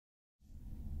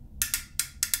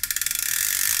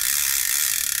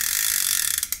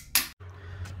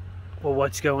Well,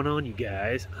 what's going on, you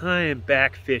guys? I am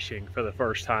back fishing for the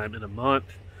first time in a month.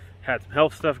 Had some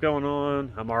health stuff going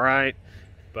on. I'm all right,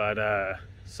 but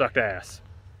sucked ass.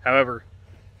 However,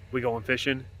 we going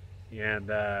fishing, and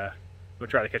we'll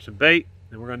try to catch some bait.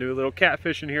 And we're gonna do a little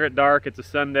catfishing here at dark. It's a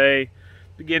Sunday,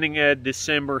 beginning of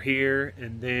December here,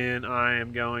 and then I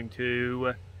am going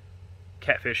to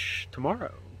catfish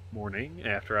tomorrow morning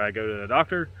after I go to the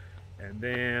doctor. And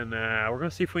then we're going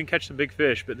to see if we can catch some big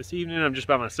fish. But this evening I'm just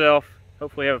by myself.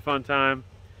 Hopefully have a fun time.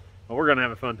 Well, we're going to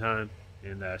have a fun time.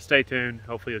 And stay tuned.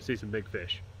 Hopefully you'll see some big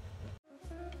fish.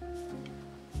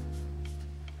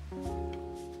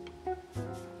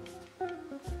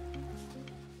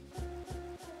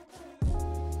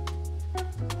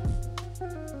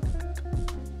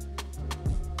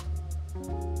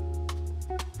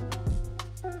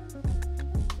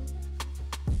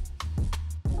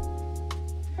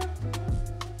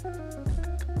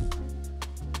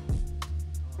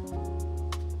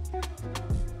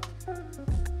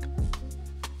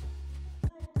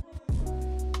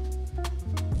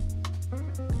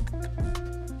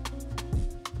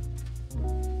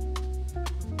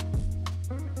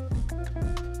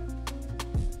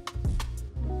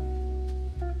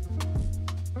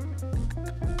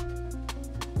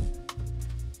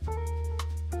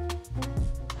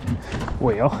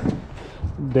 Well,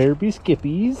 there be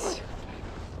skippies.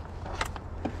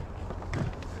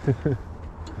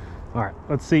 All right,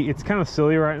 let's see. It's kind of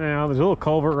silly right now. There's a little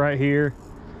culvert right here,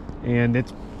 and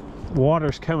it's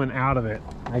water's coming out of it.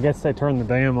 I guess they turned the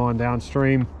dam on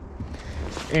downstream,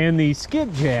 and the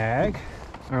skipjack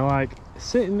are like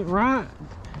sitting right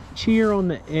here on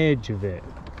the edge of it.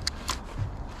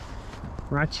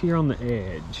 Right here on the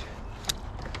edge.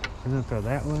 I'm gonna throw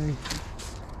that way.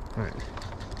 All right.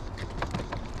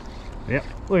 Yep,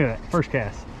 look at that, first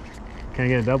cast. Can I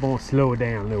get a double? Slow it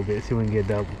down a little bit, see if we can get a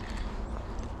double.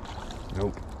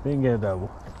 Nope, didn't get a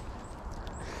double.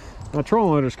 My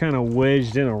trolling motor's kind of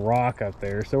wedged in a rock up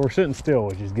there, so we're sitting still,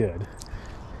 which is good.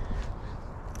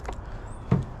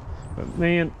 But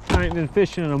man, I ain't been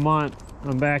fishing in a month.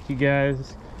 I'm back, you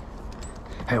guys.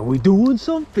 And we doing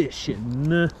some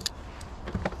fishing.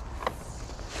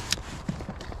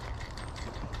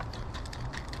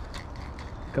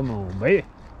 Come on, baby.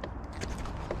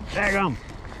 Daggum!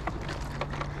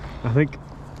 I think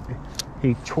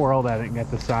he twirled at it and got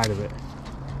the side of it.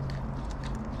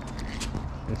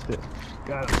 Missed it.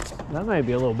 Got it. That may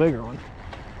be a little bigger one.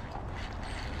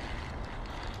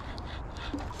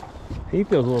 He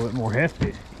feels a little bit more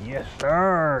hefty. Yes,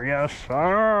 sir. Yes,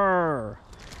 sir.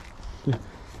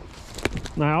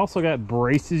 Now, I also got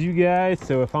braces, you guys,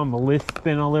 so if I'm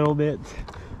lisping a little bit,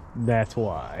 that's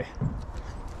why.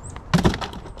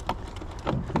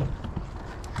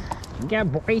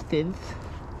 Got braces.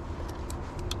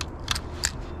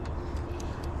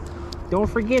 Don't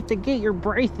forget to get your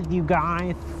braces, you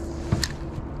guys.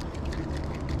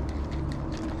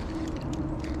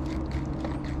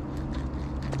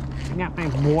 I got my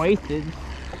braces.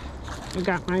 I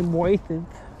got my braces.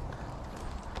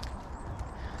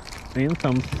 And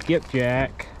some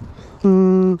skipjack.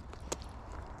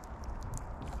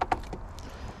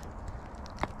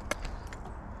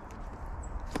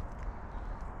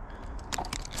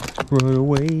 Run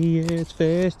away as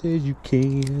fast as you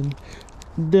can.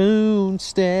 Don't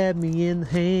stab me in the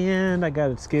hand. I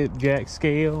got a skipjack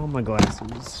scale on my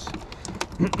glasses.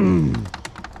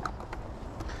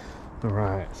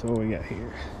 Alright, so what we got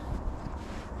here?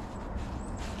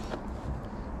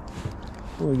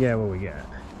 What we got?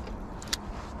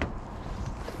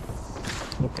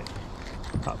 Okay.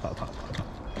 Pop, pop, pop, pop.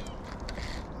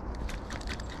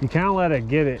 You kind of let it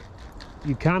get it.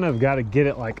 You kind of got to get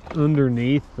it like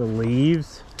underneath the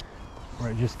leaves where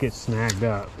it just gets snagged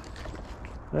up.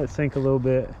 Let it sink a little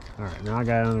bit. All right, now I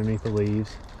got it underneath the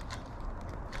leaves.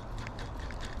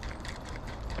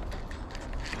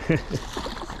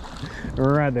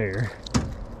 Right there.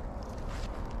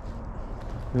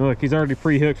 And look, he's already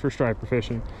pre-hooked for striper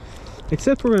fishing.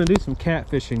 Except we're going to do some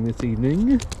catfishing this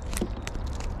evening.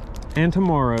 And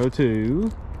tomorrow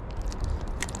too.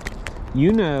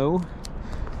 You know.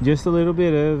 Just a little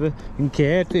bit of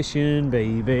catfishing,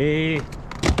 baby.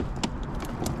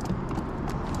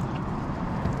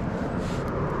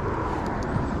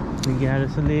 We got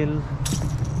us a little...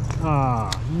 Oh,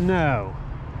 no.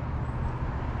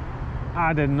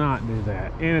 I did not do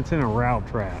that. And it's in a route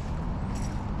trap.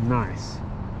 Nice.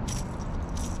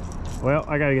 Well,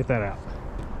 I gotta get that out.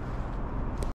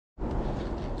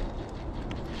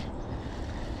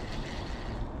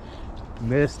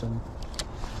 Missed him.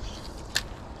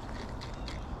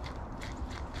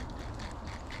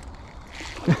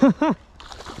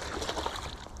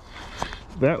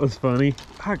 That was funny.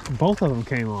 Both of them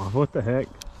came off. What the heck?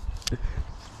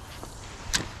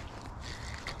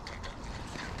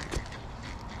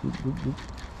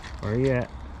 Where are you at?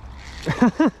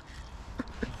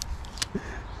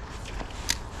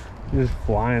 Just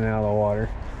flying out of the water.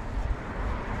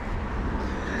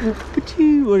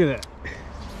 Look at that.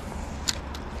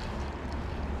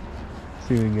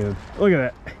 See if we can get him. Look at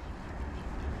that.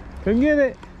 Come get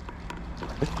it.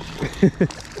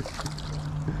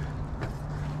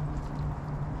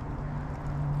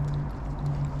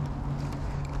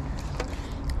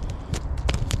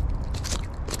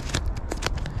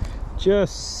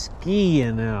 Just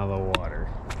skiing out of the water.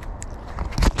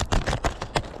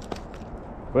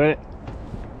 But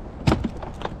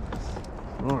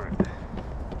all right.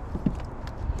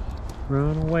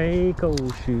 Run away,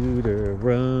 cold shooter,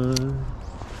 run.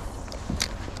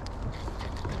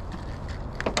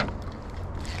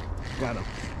 Got him.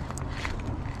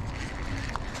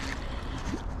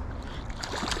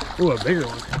 Ooh, a bigger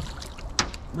one.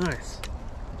 Nice.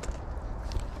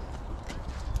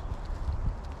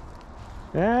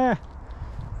 Ah.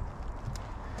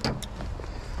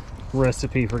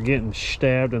 Recipe for getting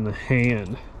stabbed in the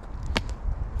hand.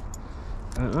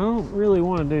 I don't really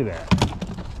want to do that.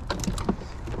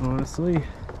 Honestly,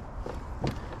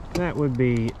 that would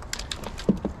be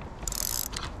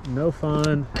no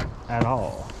fun at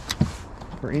all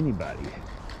for anybody.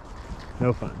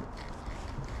 No fun.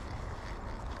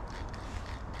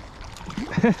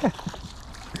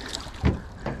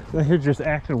 They're just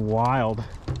acting wild.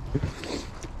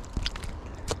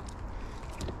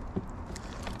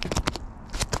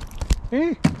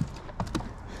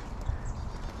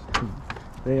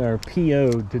 They are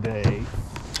PO'd today.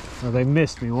 Or they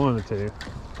missed me one or two.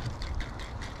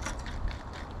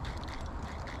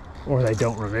 Or they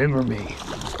don't remember me.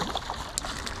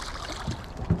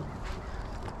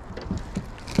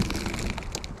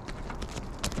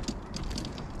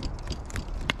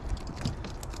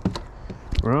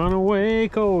 Run away,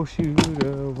 cold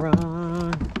shooter,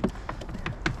 run.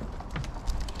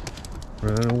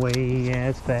 Run away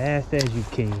as fast as you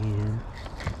can.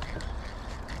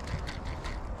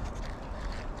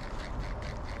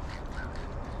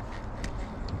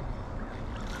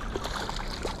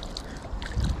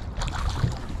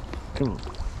 Come on.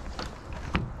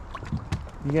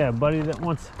 You got a buddy that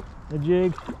wants a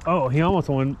jig? Oh, he almost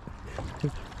won.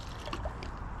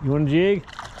 You want a jig?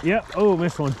 Yep. Oh,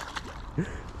 missed one.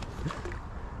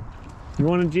 You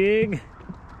want a jig?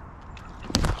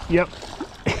 Yep.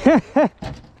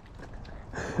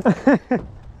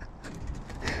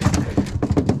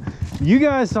 You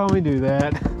guys saw me do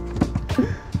that.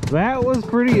 That was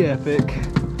pretty epic.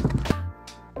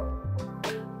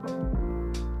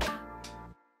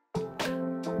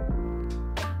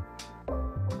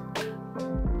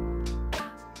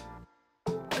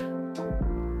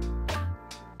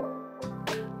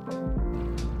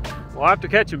 Well, after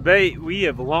catching bait, we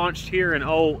have launched here in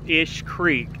Old Ish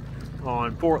Creek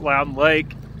on Fort Loudon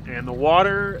Lake, and the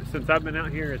water, since I've been out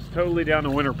here, is totally down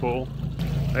to winter pool.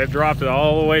 They've dropped it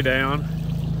all the way down,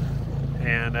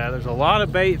 and there's a lot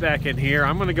of bait back in here.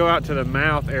 I'm going to go out to the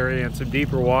mouth area in some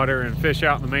deeper water and fish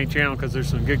out in the main channel because there's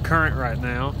some good current right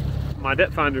now. My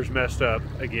depth finder's messed up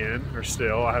again, or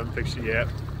still, I haven't fixed it yet.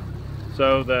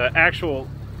 So the actual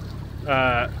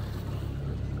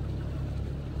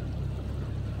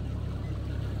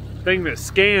thing that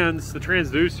scans the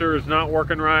transducer is not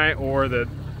working right, or the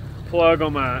plug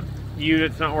on my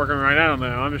unit's not working right. I don't know.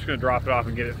 I'm just going to drop it off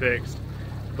and get it fixed.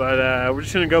 But we're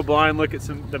just going to go blind look at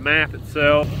the map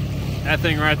itself, that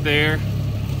thing right there,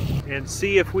 and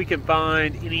see if we can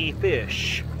find any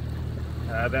fish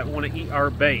that want to eat our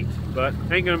bait. But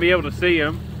ain't going to be able to see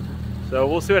them, so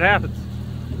we'll see what happens.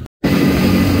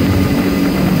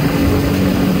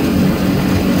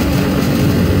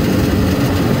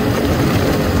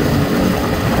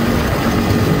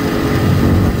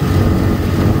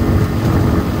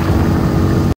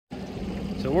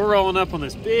 Rolling up on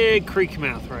this big creek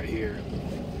mouth right here.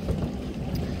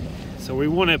 So we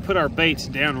want to put our baits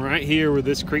down right here where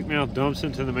this creek mouth dumps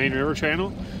into the main river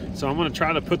channel. So I'm going to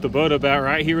try to put the boat about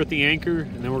right here at the anchor,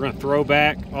 and then we're going to throw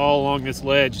back all along this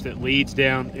ledge that leads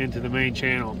down into the main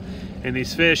channel. And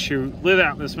these fish who live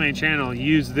out in this main channel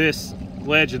use this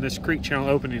ledge and this creek channel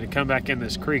opening to come back in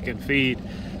this creek and feed.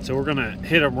 So we're going to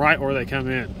hit them right where they come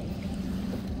in.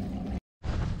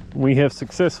 We have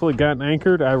successfully gotten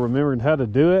anchored. I remembered how to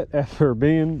do it after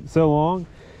being so long,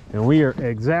 and we are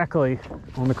exactly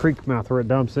on the creek mouth where it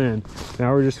dumps in.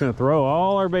 Now we're just going to throw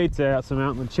all our baits out, some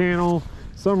out in the channel,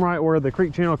 some right where the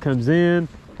creek channel comes in,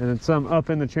 and then some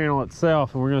up in the channel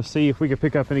itself, and we're going to see if we can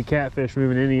pick up any catfish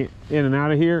moving in and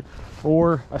out of here,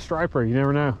 or a striper. You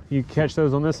never know, you can catch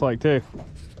those on this lake too.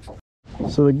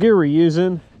 So the gear we're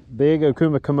using, big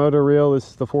Okuma Komodo reel.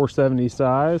 This is the 470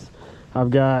 size.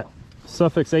 I've got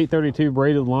Suffix 832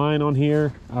 braided line on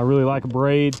here. I really like a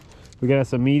braid. We got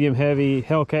us a medium heavy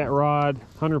Hellcat rod,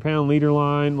 100-pound leader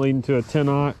line leading to a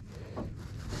 10-aught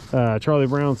Charlie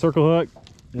Brown circle hook,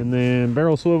 and then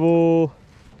barrel swivel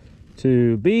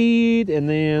to bead, and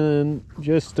then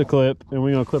just a clip, and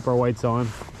we're gonna clip our weights on.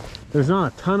 There's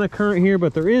not a ton of current here,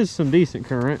 but there is some decent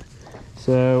current,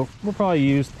 so we'll probably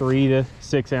use 3 to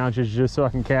 6 ounces just so I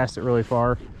can cast it really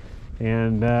far.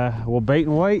 And we'll bait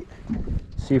and wait,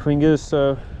 see if we can get us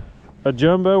a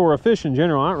jumbo or a fish in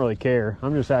general. I don't really care,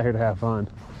 I'm just out here to have fun.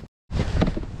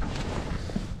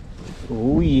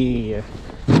 Oh yeah,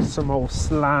 some old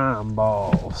slime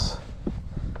balls.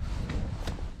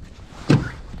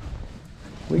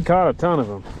 We caught a ton of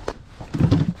them.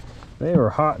 They were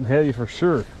hot and heavy for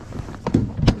sure.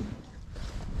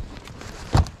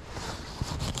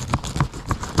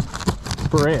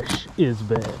 Fresh is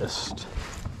best.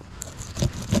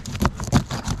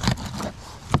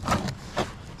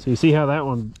 So you see how that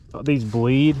one, these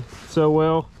bleed so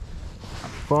well?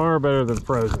 Far better than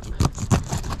frozen,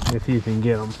 if you can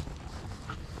get them.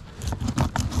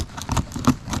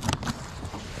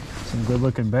 Some good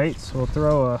looking baits. We'll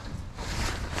throw a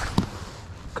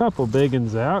couple big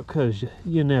ones out, because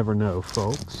you never know,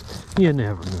 folks. You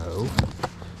never know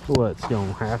what's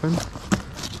gonna happen.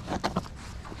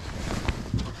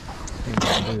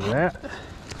 Do that.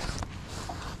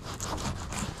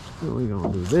 Then we're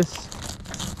gonna do this.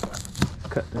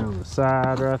 Cut down the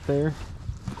side right there.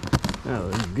 That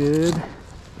looks good.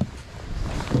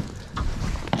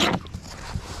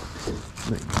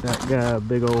 Make that guy a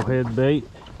big old head bait.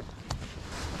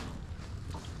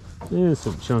 And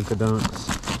some chunk of dunks.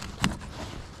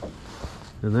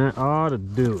 And that ought to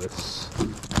do us.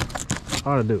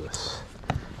 Ought to do us.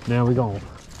 Now we're gonna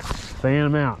fan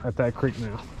them out at that creek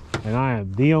mouth. And I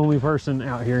am the only person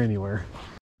out here anywhere.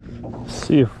 Let's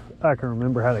see if I can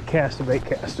remember how to cast a bait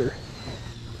caster.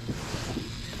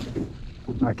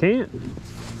 I can't.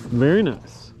 Very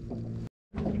nice.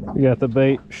 We got the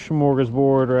bait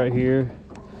smorgasbord right here.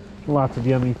 Lots of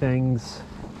yummy things.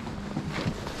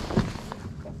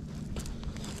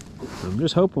 I'm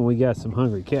just hoping we got some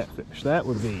hungry catfish. That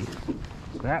would be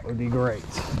great.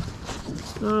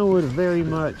 I would very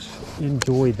much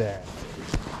enjoy that.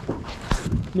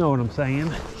 You know what I'm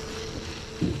saying?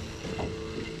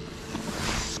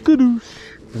 Skadoosh.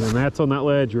 And then that's on that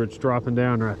ledge where it's dropping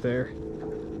down right there.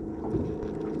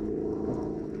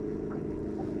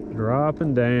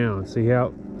 Dropping down. See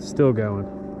how it's still going.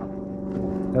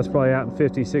 That's probably out in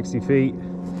 50, 60 feet.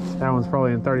 That one's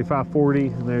probably in 35, 40,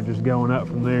 and they're just going up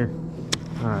from there.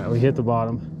 All right, we hit the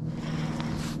bottom.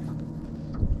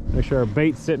 Make sure our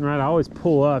bait's sitting right. I always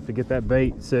pull up to get that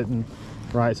bait sitting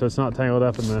right so it's not tangled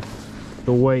up in the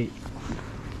weight,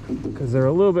 because they're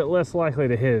a little bit less likely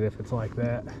to hit it if it's like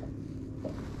that.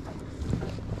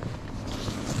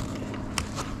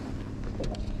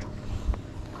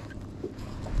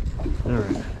 All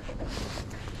right.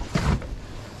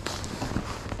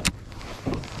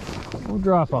 We'll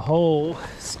drop a whole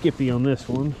skippy on this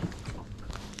one.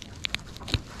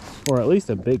 Or at least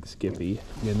a big skippy,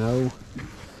 you know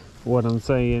what I'm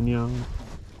saying, y'all?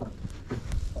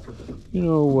 You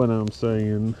know what I'm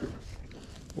saying?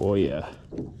 Oh yeah,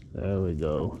 there we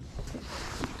go.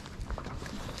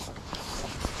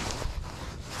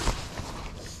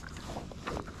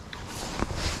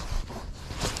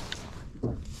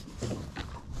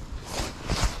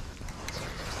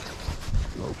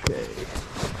 Okay.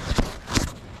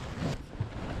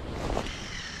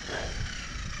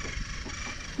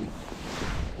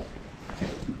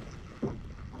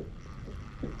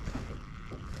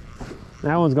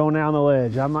 That one's going down the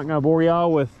ledge. I'm not gonna bore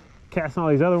y'all with casting all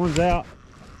these other ones out.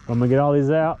 I'm gonna get all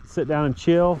these out, sit down and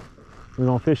chill. We're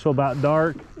gonna fish till about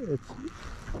dark. It's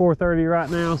 4:30 right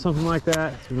now, something like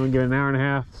that. So we're gonna give it an hour and a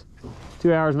half,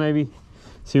 2 hours maybe.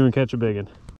 See if we can catch a big one.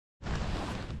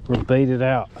 We're baited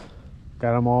out.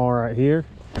 Got them all right here.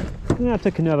 And I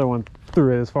took another one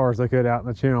through it as far as I could out in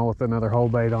the channel with another whole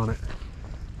bait on it.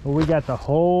 But we got the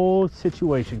whole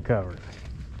situation covered.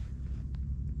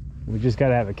 We just got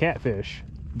to have a catfish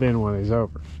bend one of these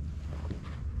over.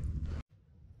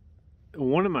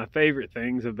 One of my favorite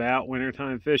things about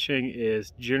wintertime fishing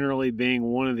is generally being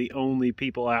one of the only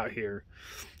people out here,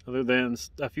 other than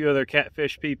a few other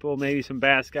catfish people, maybe some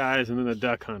bass guys, and then the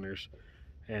duck hunters.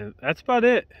 And that's about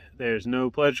it. There's no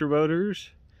pleasure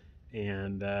boaters,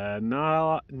 and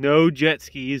no jet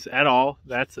skis at all.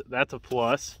 That's a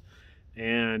plus.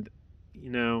 And you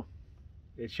know,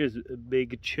 it's just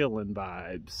big chilling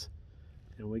vibes.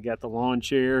 And we got the lawn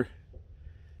chair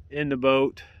in the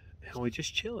boat, and we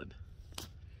just chilling,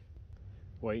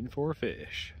 waiting for a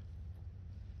fish.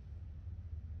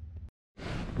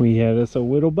 We had us a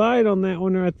little bite on that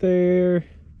one right there.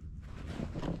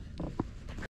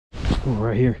 Oh,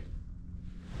 right here.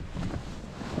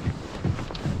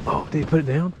 Oh, did he put it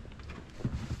down?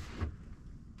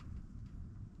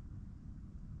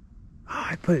 Oh,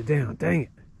 I put it down. Dang it.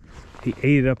 He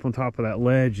ate it up on top of that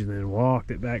ledge and then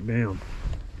walked it back down.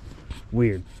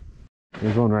 Weird.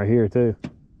 There's one right here too.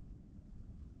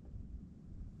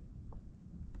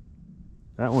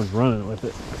 That one's running with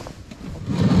it.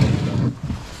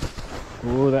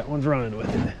 Oh, that one's running with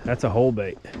it. That's a whole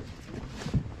bait.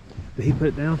 Did he put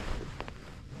it down?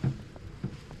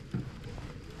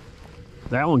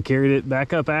 That one carried it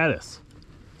back up at us.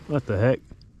 What the heck?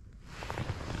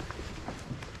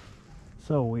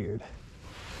 So weird.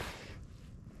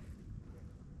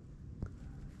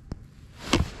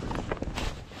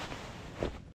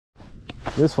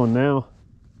 This one now.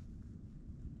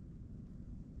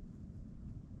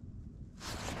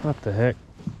 What the heck?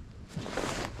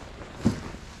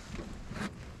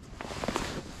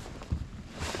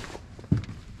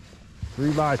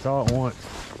 Three bites all at once.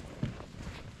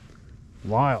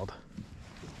 Wild.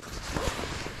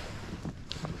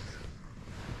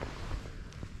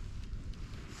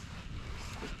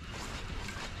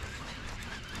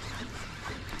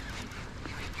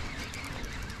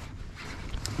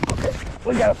 Okay,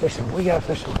 we got a fish one. We got a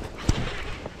fish one.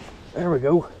 There we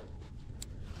go.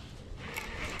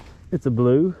 It's a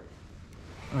blue.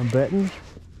 I'm betting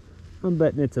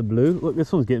it's a blue. Look,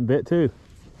 this one's getting bit too.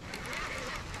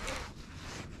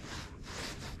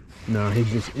 No, he's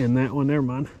just in that one. Never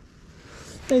mind.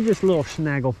 They're just a little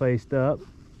snaggle faced up.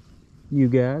 You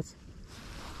guys.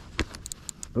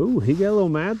 Ooh, he got a little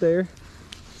mad there.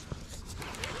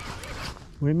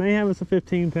 We may have us a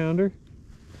 15-pounder.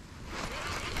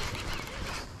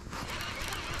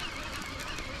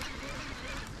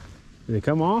 Did it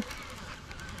come off?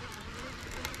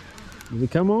 Did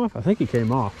it come off? I think he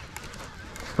came off.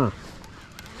 Huh.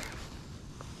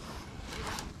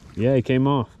 Yeah, he came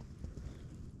off.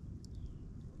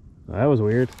 That was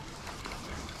weird.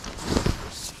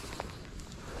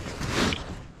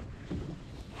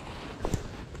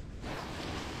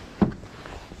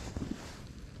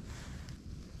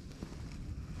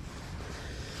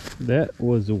 That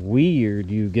was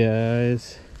weird, you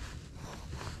guys.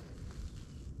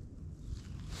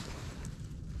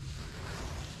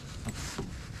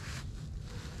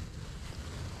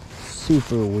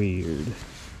 Super weird.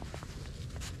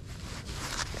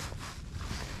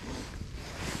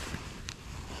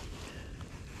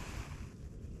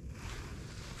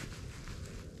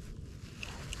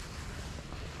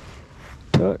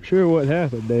 Not sure what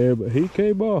happened there, but he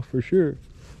came off for sure.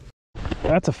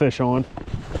 That's a fish on.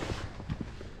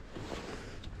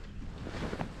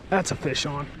 That's a fish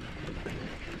on.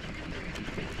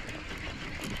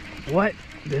 What?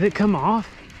 Did it come off?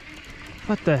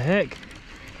 What the heck?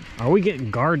 Are we getting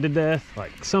guarded to death?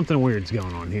 Like something weird's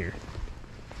going on here.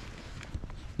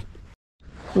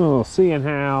 Oh, seeing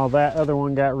how that other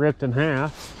one got ripped in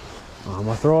half, I'm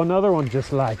gonna throw another one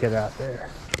just like it out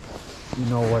there. You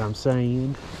know what I'm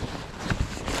saying?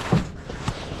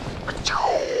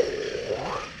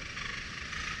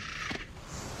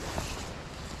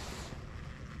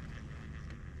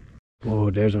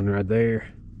 Oh, there's one right there.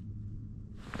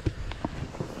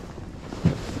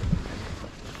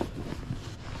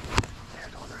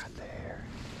 There's one right there.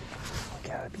 We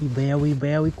gotta be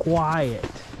very quiet.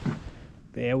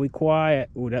 Very quiet.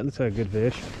 Oh, that looks like a good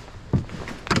fish.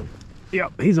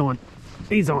 Yep, he's on.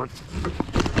 He's on.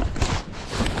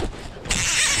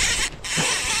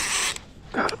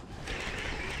 Got him.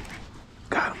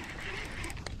 Got him.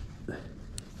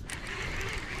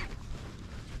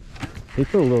 He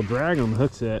put a little drag on the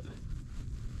hook set.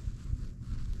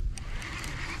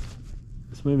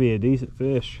 This may be a decent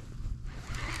fish.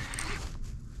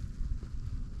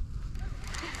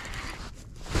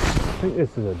 I think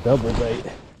this is a double bait.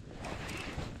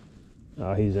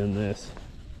 Oh, he's in this.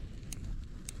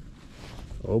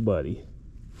 Oh, buddy.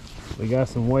 We got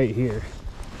some weight here.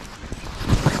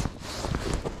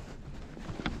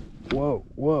 Whoa,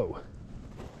 whoa.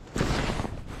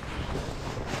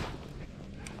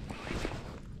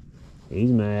 He's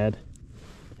mad.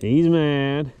 He's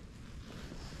mad.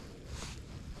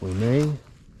 We may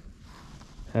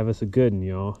have us a good one,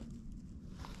 y'all.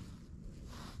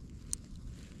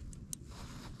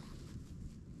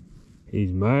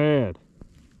 He's mad.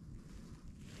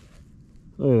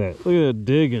 Look at that. Look at that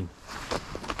digging.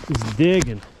 He's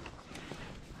digging.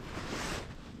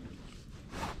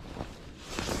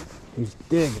 He's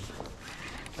digging.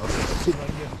 Okay, let's see if I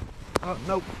can get him. Oh,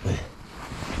 nope.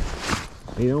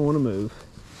 He don't want to move.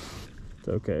 It's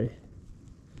okay.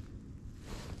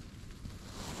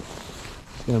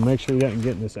 Just gotta make sure he doesn't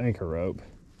get in this anchor rope.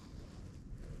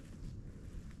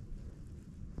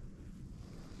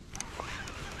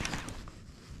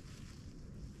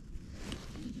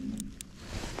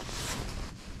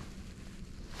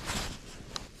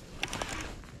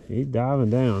 He's diving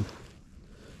down.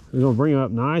 We're gonna bring him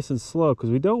up nice and slow because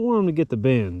we don't want him to get the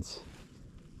bends.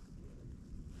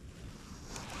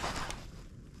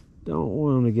 Don't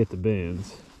want him to get the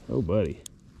bends. Oh, buddy.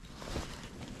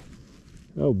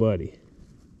 Oh, buddy.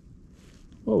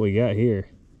 What we got here?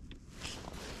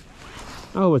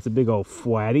 Oh, it's a big old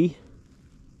flatty.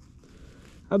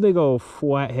 A big old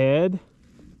flathead.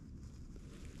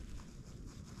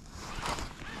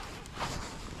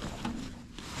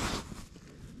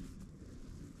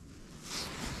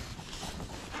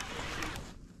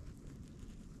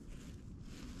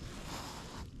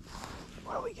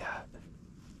 What we got?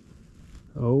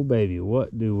 Oh, baby,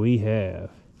 what do we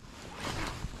have?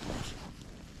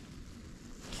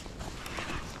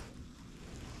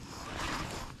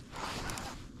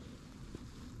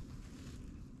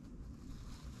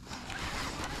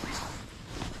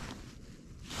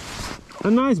 A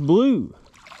nice blue.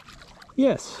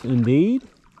 Yes, indeed.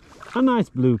 A nice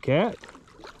blue cat.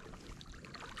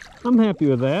 I'm happy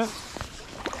with that.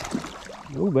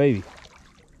 Oh, baby.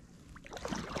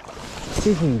 Let's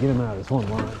see if we can get him out of this one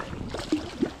line.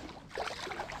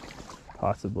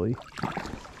 Possibly.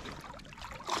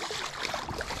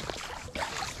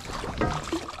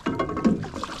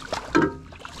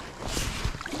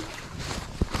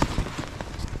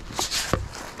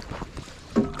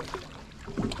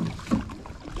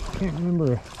 Can't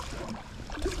remember.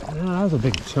 No, that was a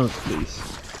big chunk piece.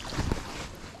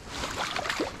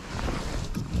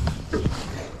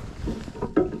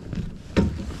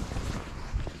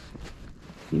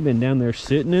 He's been down there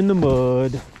sitting in the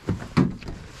mud.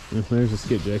 Oh, there's a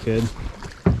skipjack head.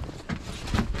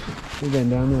 He's been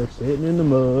down there sitting in the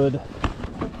mud.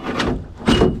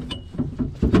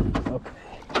 Okay.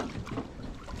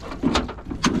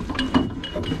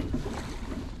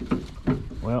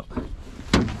 Well,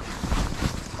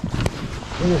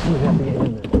 I guess we have to get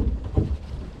in there.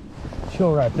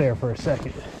 Chill right there for a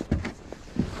second.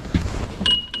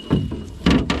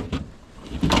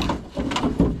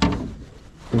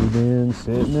 He's been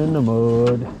sitting in the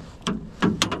mud.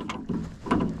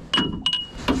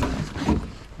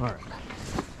 All right.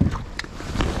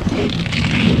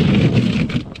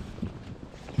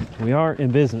 We are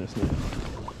in business now.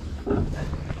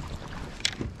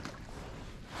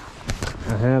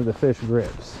 I have the fish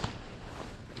grips.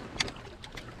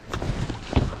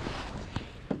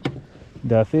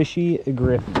 The fishy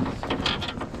grippies.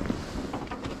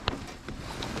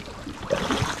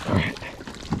 All right.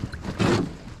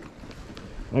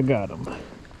 I got them.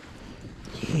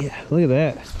 Yeah, look at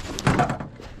that.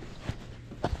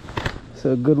 It's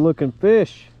a good looking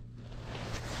fish.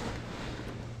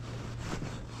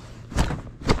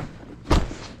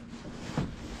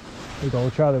 Big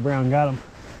old Charlie Brown got him.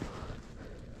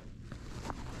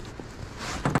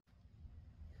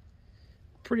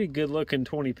 Pretty good looking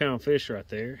 20-pound fish right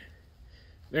there.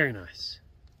 Very nice.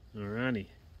 Alrighty.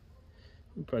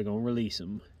 I'm probably gonna release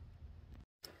him.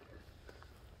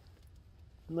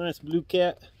 Nice blue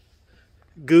cat.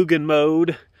 Guggen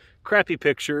mode. Crappy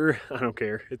picture. I don't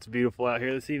care. It's beautiful out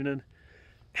here this evening.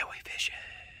 And we fishing.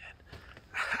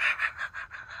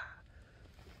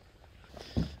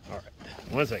 Alright.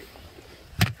 1 second.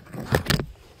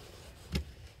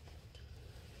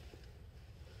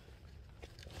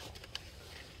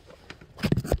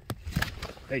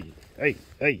 Hey, hey,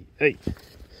 hey, hey.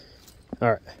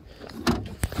 All right.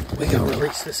 We gotta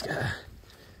release this guy.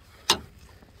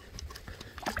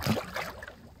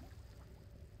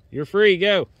 You're free,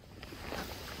 go.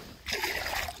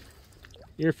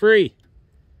 You're free.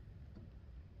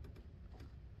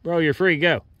 Bro, you're free,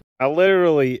 go. I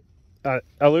literally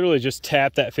just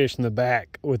tapped that fish in the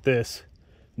back with this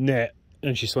net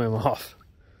and she swam off.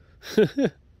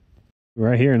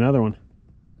 Right here, another one.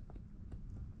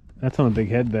 That's on a big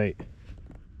head bait.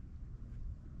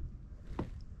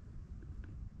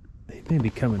 He may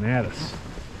be coming at us.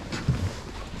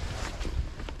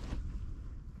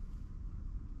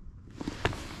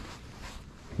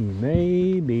 He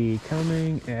may be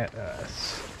coming at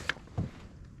us.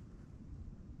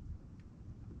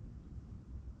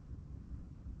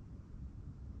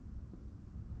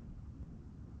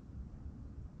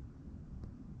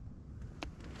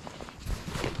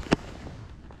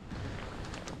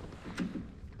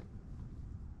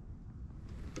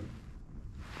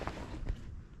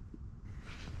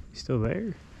 Still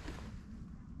there?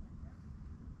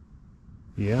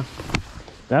 Yeah.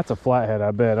 That's a flathead,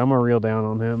 I bet. I'm gonna reel down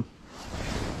on him.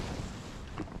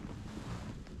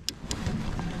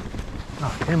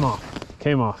 Oh, came off.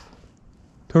 Came off.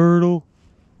 Turtle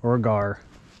or a gar.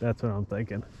 That's what I'm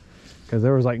thinking. Because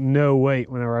there was like no weight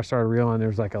whenever I started reeling. There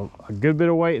was like a good bit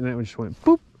of weight, and then it just went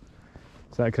boop.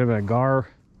 So that could have been a gar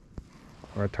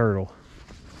or a turtle.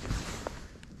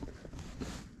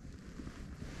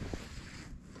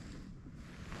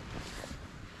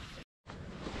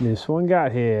 This one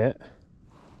got hit.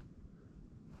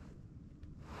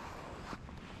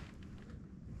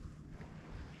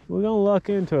 We're gonna luck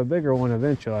into a bigger one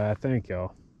eventually, I think,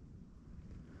 y'all.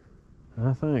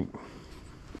 I think.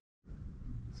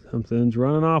 Something's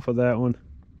running off of that one.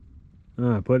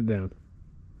 Put it down.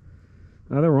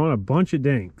 Now they were on a bunch of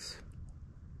dinks.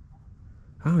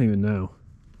 I don't even know.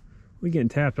 We're getting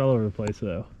tapped all over the place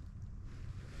though.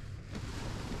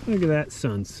 Look at that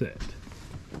sunset.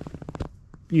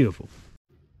 Beautiful.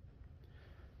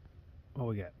 What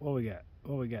we got? What we got?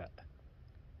 What we got?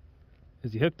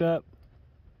 Is he hooked up?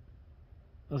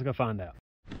 Let's go find out.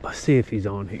 Let's see if he's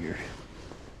on here.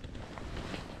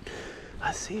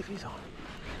 Let's see if he's on.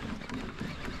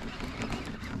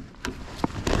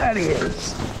 That he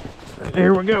is.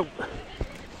 Here we go.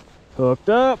 Hooked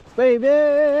up,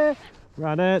 baby.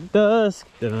 Right at dusk.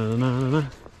 Da-da-da-da-da.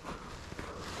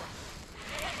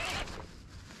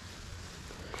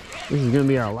 This is gonna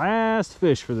be our last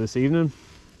fish for this evening.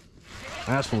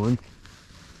 Last one.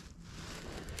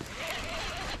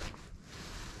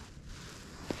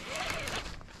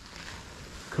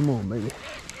 Come on, baby.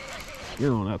 Get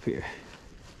on up here.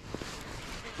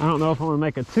 I don't know if I'm gonna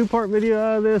make a two-part video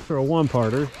out of this or a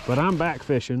one-parter, but I'm back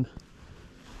fishing.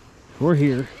 We're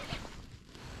here.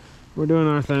 We're doing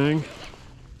our thing.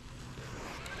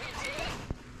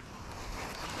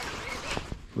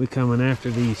 We coming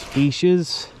after these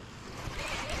fishes.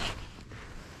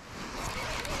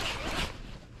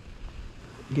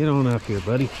 Get on up here,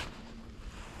 buddy.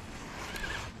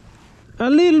 A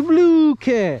little blue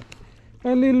cat.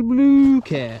 A little blue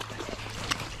cat.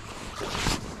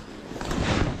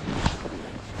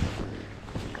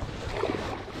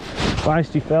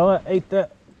 Feisty fella ate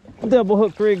that double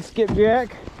hook rig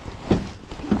skipjack.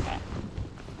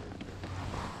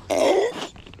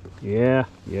 Yeah.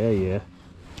 Yeah.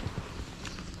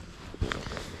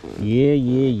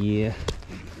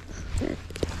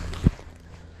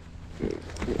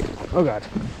 Oh God.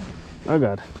 Oh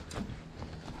God.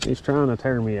 He's trying to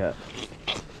tear me up.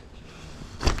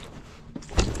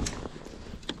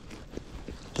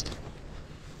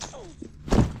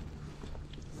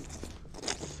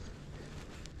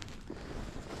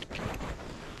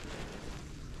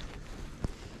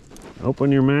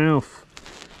 Open your mouth.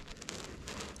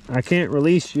 I can't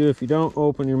release you if you don't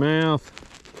open your mouth.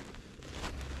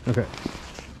 Okay.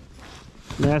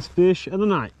 Last fish of the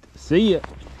night. See ya.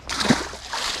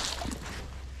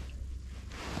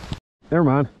 Never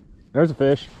mind. There's a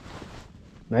fish.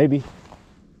 Maybe.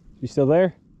 You still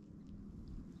there?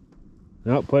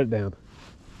 Nope, put it down.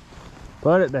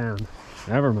 Put it down.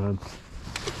 Never mind.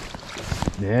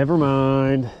 Never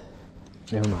mind.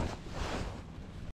 Never mind.